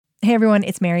Hey everyone,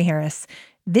 it's Mary Harris.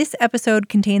 This episode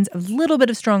contains a little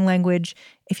bit of strong language.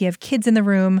 If you have kids in the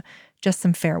room, just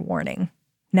some fair warning.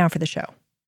 Now for the show.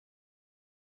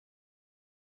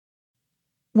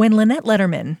 When Lynette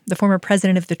Letterman, the former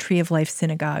president of the Tree of Life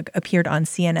Synagogue, appeared on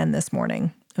CNN this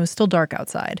morning, it was still dark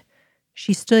outside.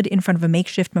 She stood in front of a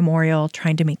makeshift memorial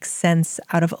trying to make sense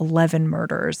out of 11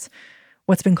 murders,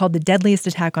 what's been called the deadliest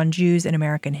attack on Jews in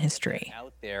American history.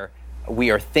 Out there,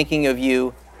 we are thinking of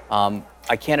you.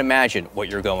 I can't imagine what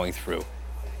you're going through.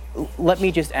 Let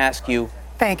me just ask you.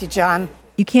 Thank you, John.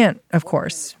 You can't, of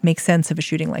course, make sense of a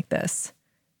shooting like this.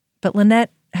 But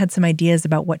Lynette had some ideas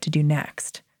about what to do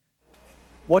next.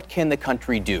 What can the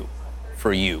country do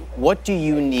for you? What do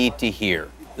you need to hear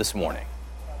this morning?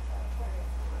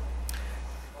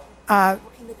 What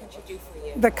can the country do for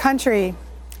you? The country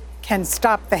can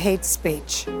stop the hate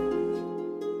speech.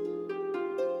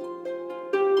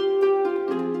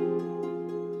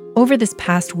 Over this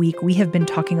past week, we have been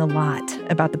talking a lot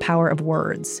about the power of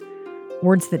words.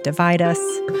 Words that divide us.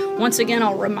 Once again,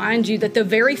 I'll remind you that the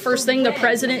very first thing the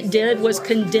president did was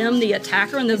condemn the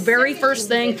attacker, and the very first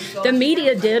thing the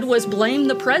media did was blame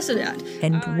the president.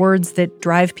 And words that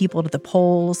drive people to the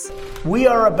polls. We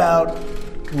are about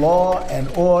law and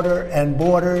order and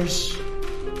borders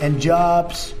and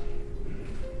jobs,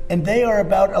 and they are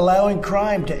about allowing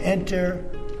crime to enter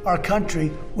our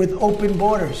country with open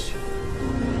borders.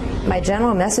 My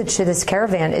general message to this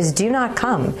caravan is do not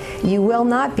come. You will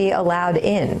not be allowed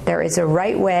in. There is a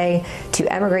right way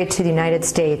to emigrate to the United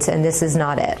States, and this is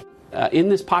not it. In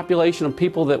this population of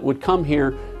people that would come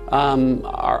here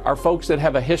are folks that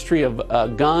have a history of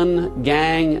gun,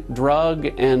 gang, drug,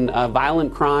 and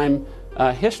violent crime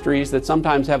histories that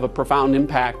sometimes have a profound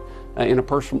impact in a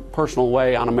personal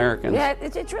way on Americans. Yeah,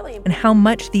 it's really important. And how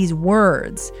much these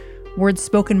words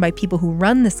spoken by people who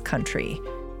run this country,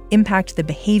 impact the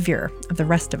behavior of the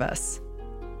rest of us.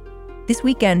 This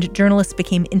weekend, journalists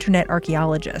became internet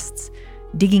archaeologists,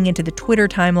 digging into the Twitter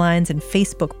timelines and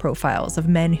Facebook profiles of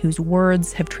men whose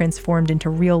words have transformed into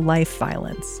real-life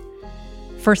violence.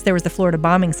 First, there was the Florida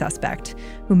bombing suspect,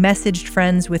 who messaged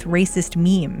friends with racist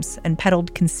memes and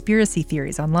peddled conspiracy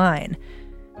theories online.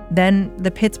 Then,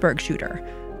 the Pittsburgh shooter,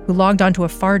 who logged onto a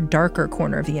far darker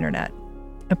corner of the internet,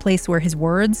 a place where his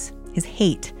words, his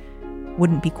hate,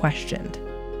 wouldn't be questioned.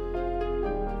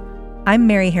 I'm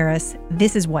Mary Harris.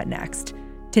 This is What Next?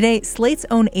 Today, Slate's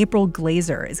own April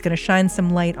Glaser is going to shine some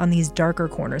light on these darker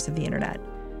corners of the internet.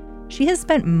 She has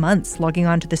spent months logging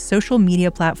onto the social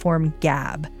media platform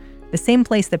Gab, the same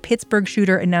place the Pittsburgh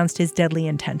shooter announced his deadly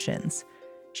intentions.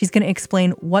 She's going to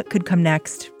explain what could come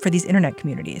next for these internet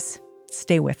communities.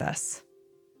 Stay with us.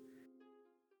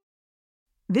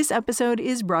 This episode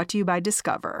is brought to you by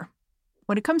Discover.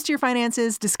 When it comes to your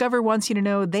finances, Discover wants you to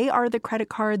know they are the credit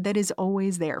card that is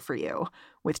always there for you.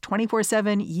 With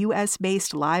 24/7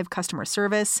 U.S.-based live customer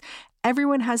service,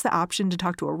 everyone has the option to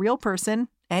talk to a real person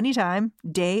anytime,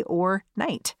 day or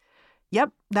night.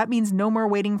 Yep, that means no more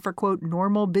waiting for, quote,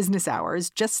 normal business hours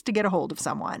just to get a hold of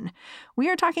someone. We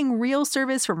are talking real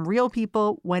service from real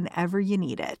people whenever you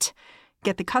need it.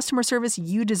 Get the customer service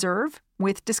you deserve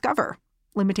with Discover.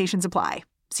 Limitations apply.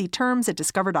 See terms at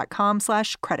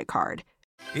discover.com/creditcard.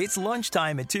 It's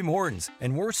lunchtime at Tim Hortons,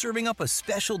 and we're serving up a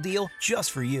special deal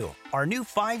just for you. Our new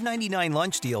 $5.99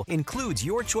 lunch deal includes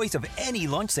your choice of any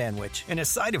lunch sandwich and a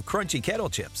side of crunchy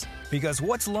kettle chips. Because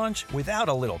what's lunch without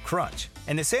a little crunch?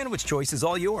 And the sandwich choice is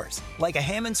all yours, like a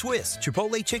ham and Swiss,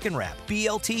 Chipotle chicken wrap,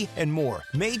 BLT, and more.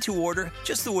 Made to order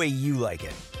just the way you like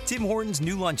it. Tim Hortons'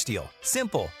 new lunch deal.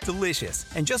 Simple, delicious,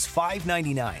 and just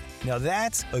 $5.99. Now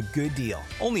that's a good deal.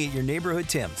 Only at your neighborhood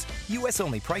Tim's. U.S.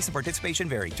 only. Price and participation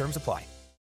vary. Terms apply.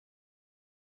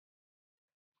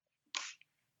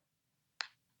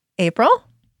 April?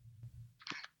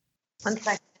 1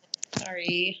 second.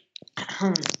 Sorry.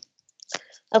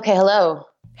 Okay, hello.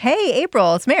 Hey,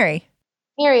 April, it's Mary.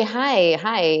 Mary,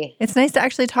 hi. It's nice to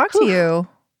actually talk to you.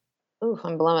 Ooh,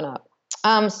 I'm blowing up.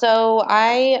 So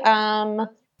I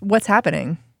What's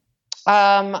happening?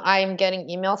 I'm getting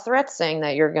email threats saying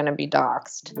that you're going to be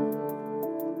doxxed.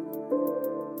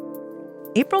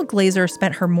 April Glaser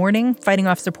spent her morning fighting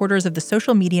off supporters of the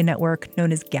social media network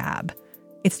known as Gab.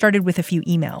 It started with a few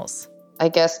emails. I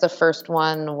guess the first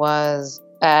one was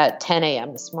at 10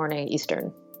 a.m. this morning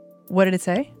Eastern. What did it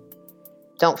say?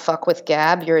 Don't fuck with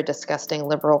Gab. You're a disgusting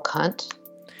liberal cunt.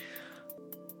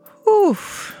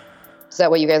 Oof. Is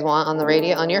that what you guys want on the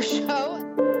radio, on your show?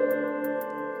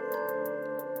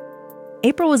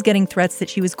 April was getting threats that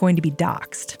she was going to be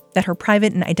doxxed, that her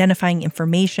private and identifying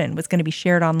information was going to be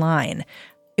shared online.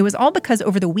 It was all because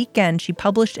over the weekend she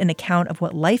published an account of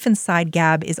what life inside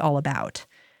Gab is all about.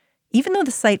 Even though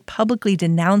the site publicly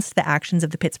denounced the actions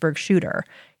of the Pittsburgh shooter,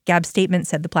 Gab's statement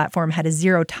said the platform had a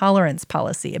zero-tolerance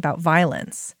policy about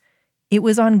violence. It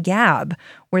was on Gab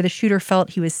where the shooter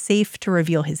felt he was safe to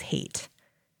reveal his hate.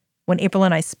 When April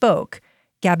and I spoke,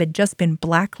 Gab had just been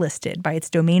blacklisted by its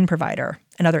domain provider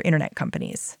and other internet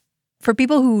companies. For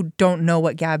people who don't know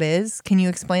what Gab is, can you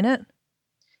explain it?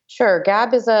 Sure.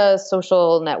 Gab is a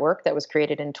social network that was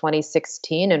created in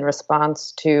 2016 in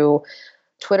response to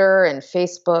Twitter and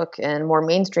Facebook and more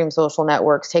mainstream social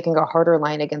networks taking a harder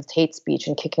line against hate speech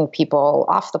and kicking people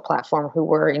off the platform who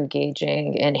were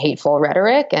engaging in hateful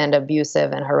rhetoric and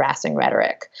abusive and harassing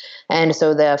rhetoric. And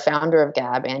so the founder of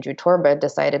Gab, Andrew Torba,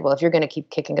 decided, well, if you're going to keep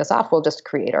kicking us off, we'll just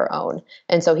create our own.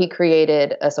 And so he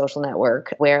created a social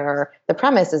network where the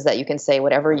premise is that you can say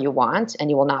whatever you want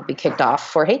and you will not be kicked off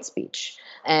for hate speech.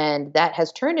 And that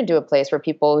has turned into a place where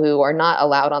people who are not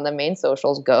allowed on the main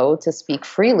socials go to speak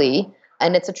freely.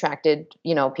 And it's attracted,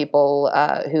 people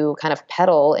who kind of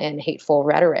peddle in hateful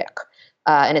rhetoric.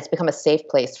 And it's become a safe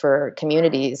place for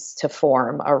communities to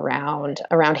form around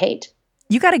hate.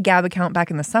 You got a Gab account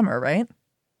back in the summer, right?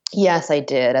 Yes, I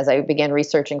did, as I began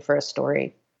researching for a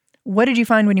story. What did you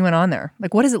find when you went on there?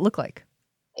 What does it look like?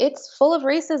 It's full of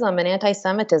racism and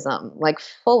anti-Semitism,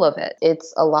 full of it.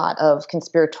 It's a lot of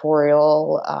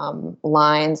conspiratorial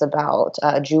lines about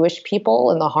Jewish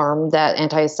people and the harm that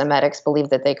anti-Semitics believe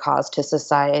that they cause to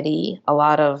society. A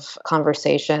lot of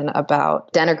conversation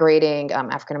about denigrating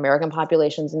African-American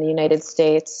populations in the United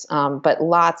States, but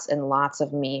lots and lots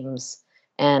of memes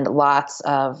and lots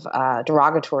of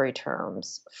derogatory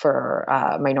terms for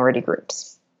minority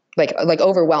groups. Like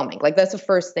overwhelming. That's the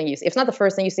first thing you see. If it's not the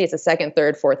first thing you see, it's the second,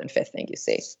 third, fourth, and fifth thing you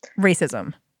see.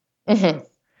 Racism. Mm-hmm.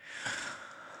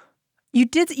 You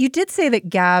did say that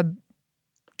Gab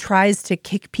tries to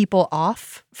kick people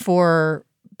off for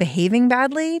behaving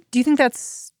badly. Do you think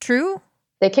that's true?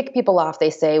 They kick people off, they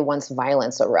say, once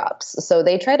violence erupts. So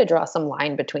they try to draw some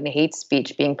line between hate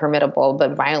speech being permissible,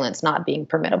 but violence not being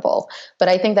permissible. But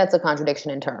I think that's a contradiction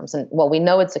in terms. And we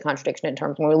know it's a contradiction in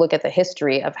terms when we look at the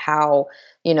history of how,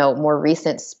 more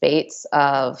recent spates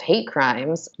of hate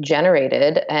crimes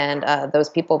generated. And those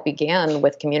people began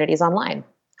with communities online.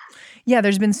 Yeah,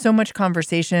 there's been so much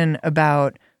conversation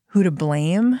about who to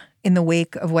blame in the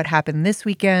wake of what happened this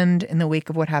weekend, in the wake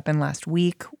of what happened last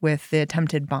week with the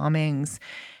attempted bombings.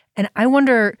 And I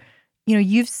wonder,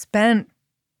 you've spent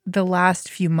the last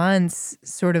few months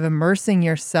sort of immersing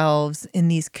yourselves in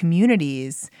these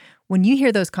communities. When you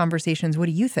hear those conversations, what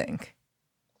do you think?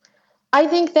 I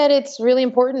think that it's really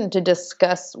important to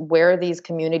discuss where these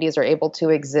communities are able to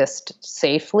exist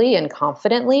safely and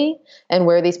confidently, and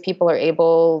where these people are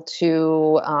able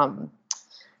to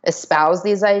espouse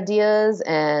these ideas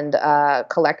and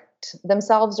collect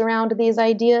themselves around these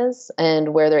ideas,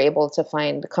 and where they're able to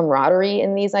find camaraderie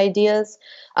in these ideas.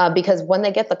 Because when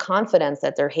they get the confidence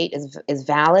that their hate is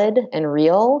valid and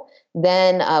real,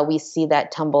 then we see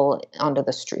that tumble onto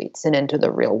the streets and into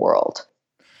the real world.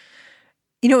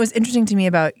 What was interesting to me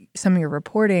about some of your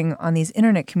reporting on these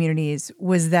internet communities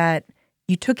was that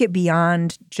you took it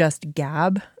beyond just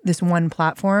Gab, this one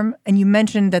platform, and you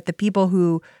mentioned that the people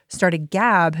who started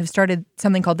Gab have started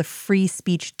something called the Free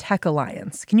Speech Tech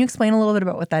Alliance. Can you explain a little bit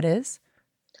about what that is?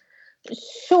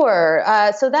 Sure.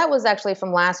 So that was actually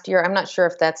from last year. I'm not sure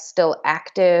if that's still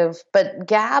active, but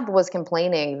Gab was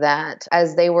complaining that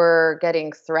as they were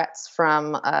getting threats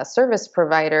from service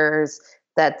providers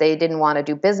that they didn't want to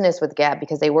do business with Gab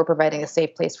because they were providing a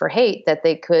safe place for hate, that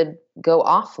they could go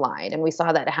offline. And we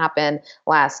saw that happen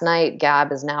last night.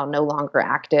 Gab is now no longer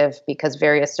active because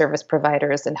various service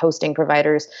providers and hosting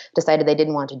providers decided they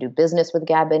didn't want to do business with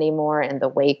Gab anymore in the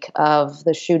wake of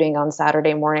the shooting on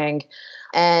Saturday morning.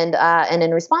 And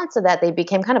in response to that, they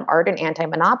became kind of ardent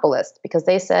anti-monopolists because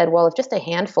they said, well, if just a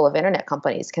handful of internet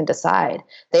companies can decide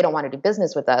they don't want to do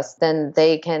business with us, then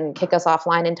they can kick us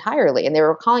offline entirely. And they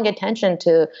were calling attention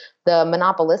to the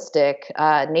monopolistic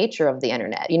nature of the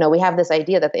internet. We have this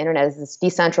idea that the internet is this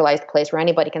decentralized place where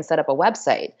anybody can set up a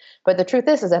website. But the truth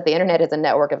is that the internet is a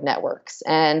network of networks.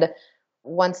 And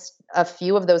once a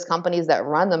few of those companies that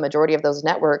run the majority of those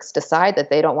networks decide that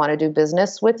they don't want to do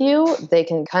business with you, they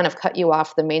can kind of cut you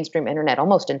off the mainstream internet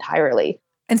almost entirely.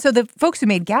 And so the folks who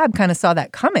made Gab kind of saw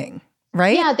that coming,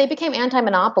 right? Yeah, they became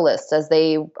anti-monopolists as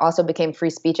they also became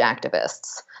free speech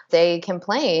activists. They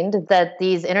complained that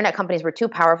these internet companies were too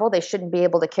powerful. They shouldn't be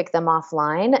able to kick them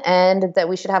offline, and that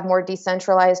we should have more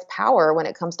decentralized power when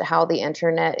it comes to how the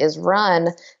internet is run.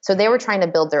 So they were trying to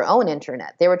build their own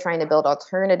internet. They were trying to build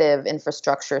alternative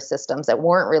infrastructure systems that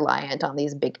weren't reliant on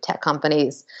these big tech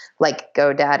companies like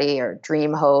GoDaddy or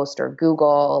DreamHost or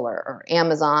Google or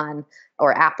Amazon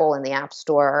or Apple in the App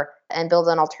Store, and build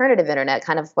an alternative internet,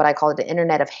 kind of what I call it the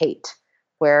internet of hate,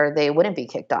 where they wouldn't be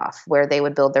kicked off, where they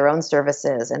would build their own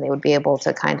services and they would be able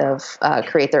to kind of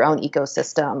create their own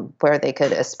ecosystem where they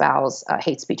could espouse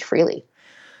hate speech freely.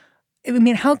 I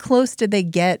mean, how close did they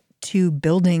get to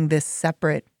building this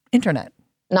separate internet?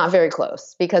 Not very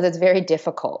close, because it's very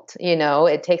difficult. You know,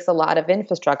 it takes a lot of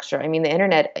infrastructure. I mean, the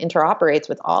internet interoperates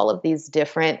with all of these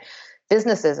different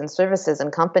businesses and services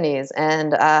and companies.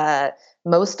 And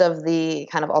most of the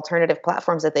kind of alternative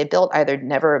platforms that they built either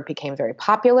never became very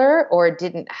popular or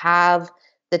didn't have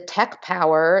the tech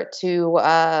power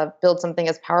to build something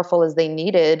as powerful as they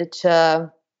needed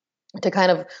to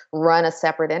kind of run a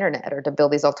separate internet or to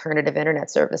build these alternative internet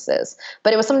services.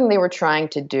 But it was something they were trying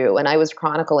to do. And I was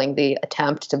chronicling the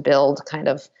attempt to build kind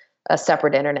of a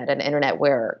separate internet, an internet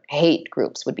where hate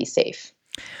groups would be safe.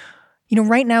 You know,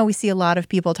 right now we see a lot of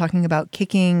people talking about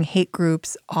kicking hate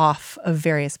groups off of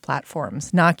various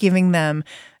platforms, not giving them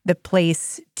the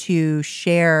place to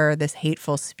share this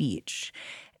hateful speech.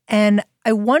 And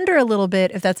I wonder a little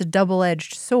bit if that's a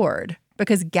double-edged sword,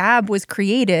 because Gab was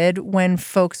created when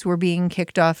folks were being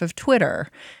kicked off of Twitter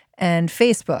and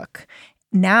Facebook.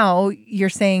 Now you're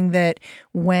saying that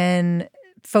when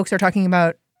folks are talking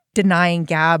about denying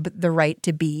Gab the right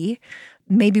to be,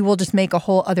 maybe we'll just make a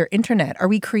whole other internet. Are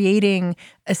we creating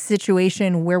a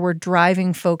situation where we're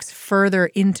driving folks further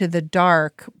into the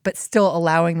dark, but still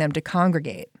allowing them to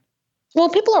congregate? Well,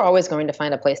 people are always going to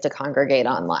find a place to congregate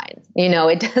online. You know,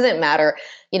 it doesn't matter,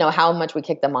 you know, how much we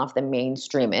kick them off the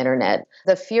mainstream internet.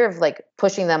 The fear of like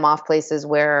pushing them off places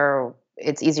where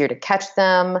it's easier to catch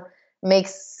them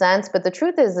makes sense. But the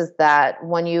truth is that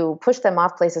when you push them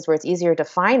off places where it's easier to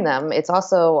find them, it's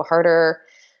also harder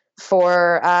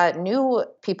for new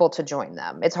people to join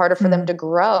them. It's harder for them to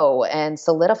grow and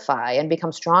solidify and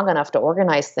become strong enough to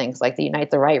organize things like the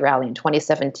Unite the Right rally in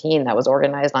 2017 that was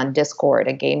organized on Discord,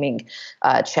 a gaming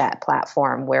chat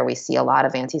platform where we see a lot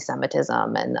of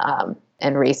anti-Semitism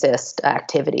and racist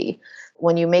activity.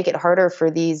 When you make it harder for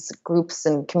these groups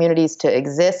and communities to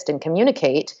exist and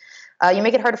communicate, you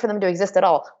make it harder for them to exist at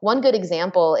all. One good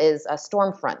example is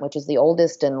Stormfront, which is the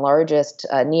oldest and largest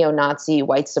neo-Nazi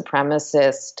white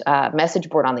supremacist message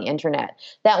board on the internet.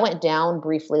 That went down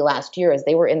briefly last year as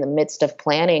they were in the midst of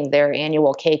planning their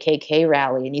annual KKK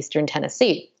rally in Eastern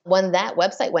Tennessee. When that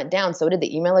website went down, so did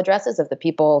the email addresses of the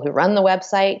people who run the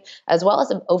website, as well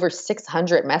as over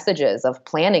 600 messages of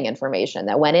planning information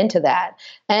that went into that.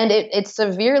 And it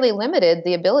severely limited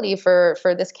the ability for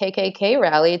this KKK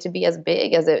rally to be as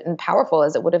big as it and powerful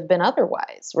as it would have been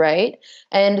otherwise, right?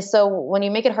 And so when you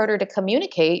make it harder to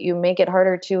communicate, you make it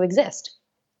harder to exist.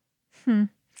 Do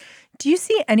you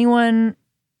see anyone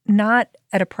not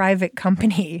at a private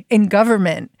company in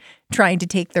government trying to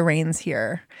take the reins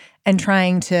here and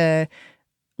trying to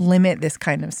limit this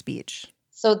kind of speech?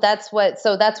 So that's what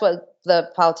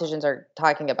the politicians are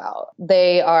talking about.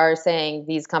 They are saying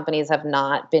these companies have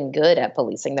not been good at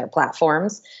policing their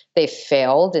platforms. They've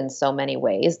failed in so many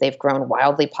ways. They've grown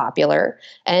wildly popular.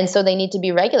 And so they need to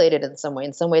be regulated in some way.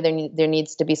 In some way, there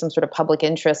needs to be some sort of public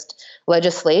interest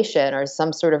legislation or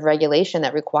some sort of regulation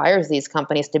that requires these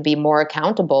companies to be more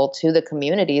accountable to the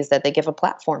communities that they give a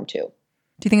platform to.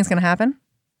 Do you think it's going to happen?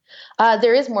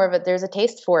 There is more of it. There's a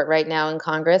taste for it right now in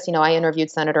Congress. You know, I interviewed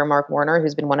Senator Mark Warner,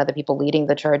 who's been one of the people leading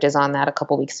the charges on that a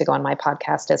couple weeks ago on my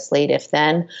podcast as Slate If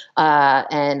Then.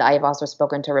 And I've also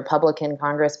spoken to Republican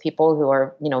Congress people who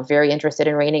are, you know, very interested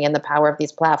in reining in the power of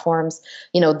these platforms.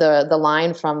 You know, the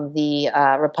line from the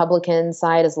Republican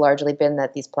side has largely been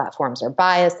that these platforms are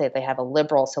biased. They have a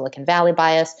liberal Silicon Valley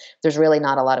bias. There's really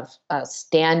not a lot of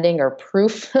standing or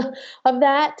proof of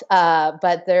that.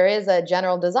 But there is a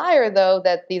general desire, though,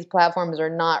 that these platforms are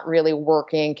not really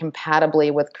working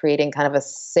compatibly with creating kind of a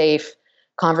safe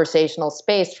conversational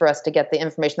space for us to get the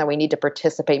information that we need to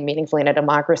participate meaningfully in a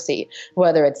democracy,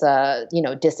 whether it's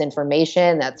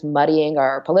disinformation that's muddying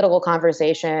our political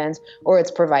conversations, or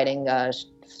it's providing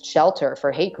shelter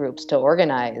for hate groups to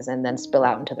organize and then spill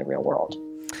out into the real world.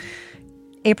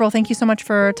 April, thank you so much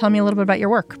for telling me a little bit about your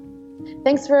work.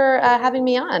 Thanks for having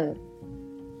me on.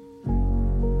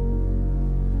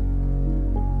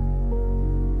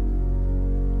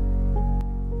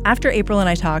 After April and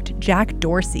I talked, Jack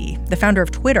Dorsey, the founder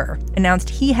of Twitter, announced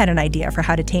he had an idea for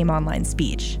how to tame online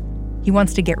speech. He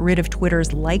wants to get rid of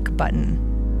Twitter's like button.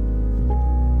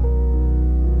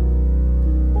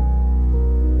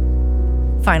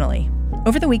 Finally,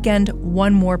 over the weekend,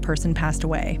 one more person passed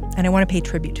away, and I want to pay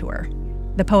tribute to her.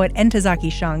 The poet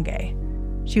Ntozake Shange.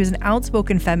 She was an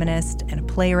outspoken feminist and a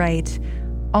playwright.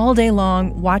 All day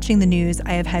long, watching the news,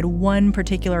 I have had one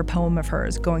particular poem of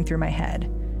hers going through my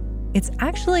head. It's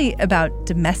actually about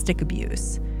domestic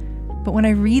abuse. But when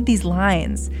I read these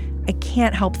lines, I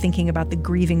can't help thinking about the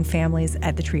grieving families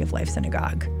at the Tree of Life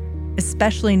Synagogue,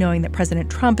 especially knowing that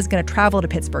President Trump is going to travel to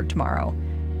Pittsburgh tomorrow,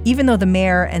 even though the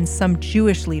mayor and some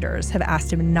Jewish leaders have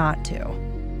asked him not to.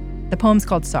 The poem's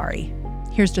called Sorry.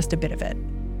 Here's just a bit of it.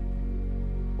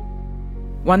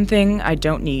 One thing I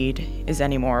don't need is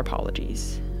any more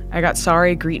apologies. I got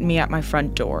sorry greeting me at my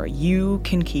front door. You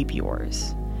can keep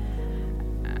yours.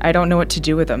 I don't know what to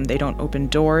do with them. They don't open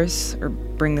doors or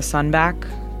bring the sun back.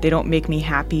 They don't make me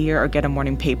happy or get a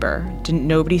morning paper. Didn't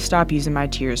nobody stop using my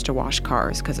tears to wash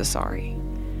cars because of sorry.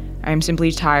 I am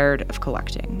simply tired of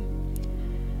collecting.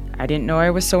 I didn't know I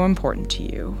was so important to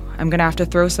you. I'm gonna have to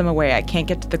throw some away. I can't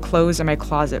get to the clothes in my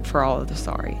closet for all of the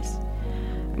sorries.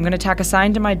 I'm gonna tack a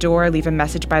sign to my door, leave a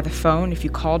message by the phone. If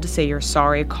you call to say you're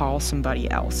sorry, call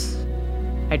somebody else.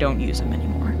 I don't use them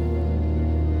anymore.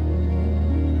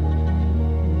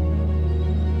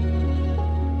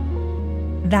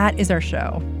 That is our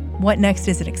show. What Next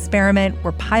is an experiment.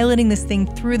 We're piloting this thing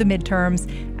through the midterms,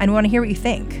 and we want to hear what you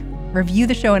think. Review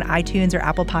the show on iTunes or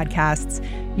Apple Podcasts.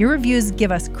 Your reviews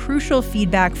give us crucial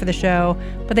feedback for the show,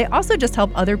 but they also just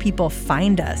help other people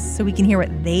find us so we can hear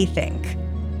what they think.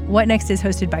 What Next is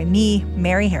hosted by me,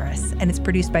 Mary Harris, and it's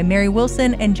produced by Mary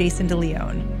Wilson and Jason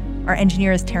DeLeon. Our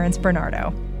engineer is Terrence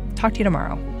Bernardo. Talk to you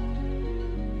tomorrow.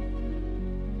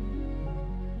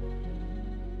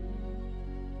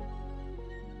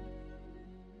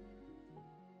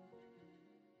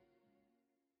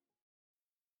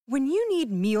 When you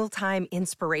need mealtime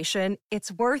inspiration, it's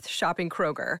worth shopping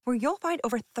Kroger, where you'll find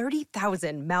over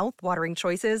 30,000 mouth-watering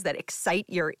choices that excite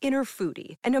your inner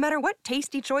foodie. And no matter what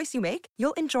tasty choice you make,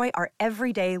 you'll enjoy our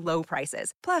everyday low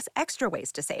prices, plus extra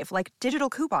ways to save, like digital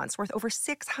coupons worth over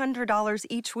 $600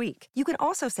 each week. You can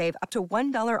also save up to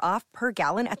 $1 off per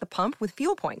gallon at the pump with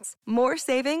fuel points. More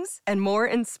savings and more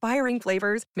inspiring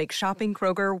flavors make shopping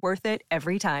Kroger worth it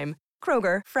every time.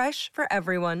 Kroger, fresh for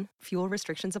everyone. Fuel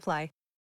restrictions apply.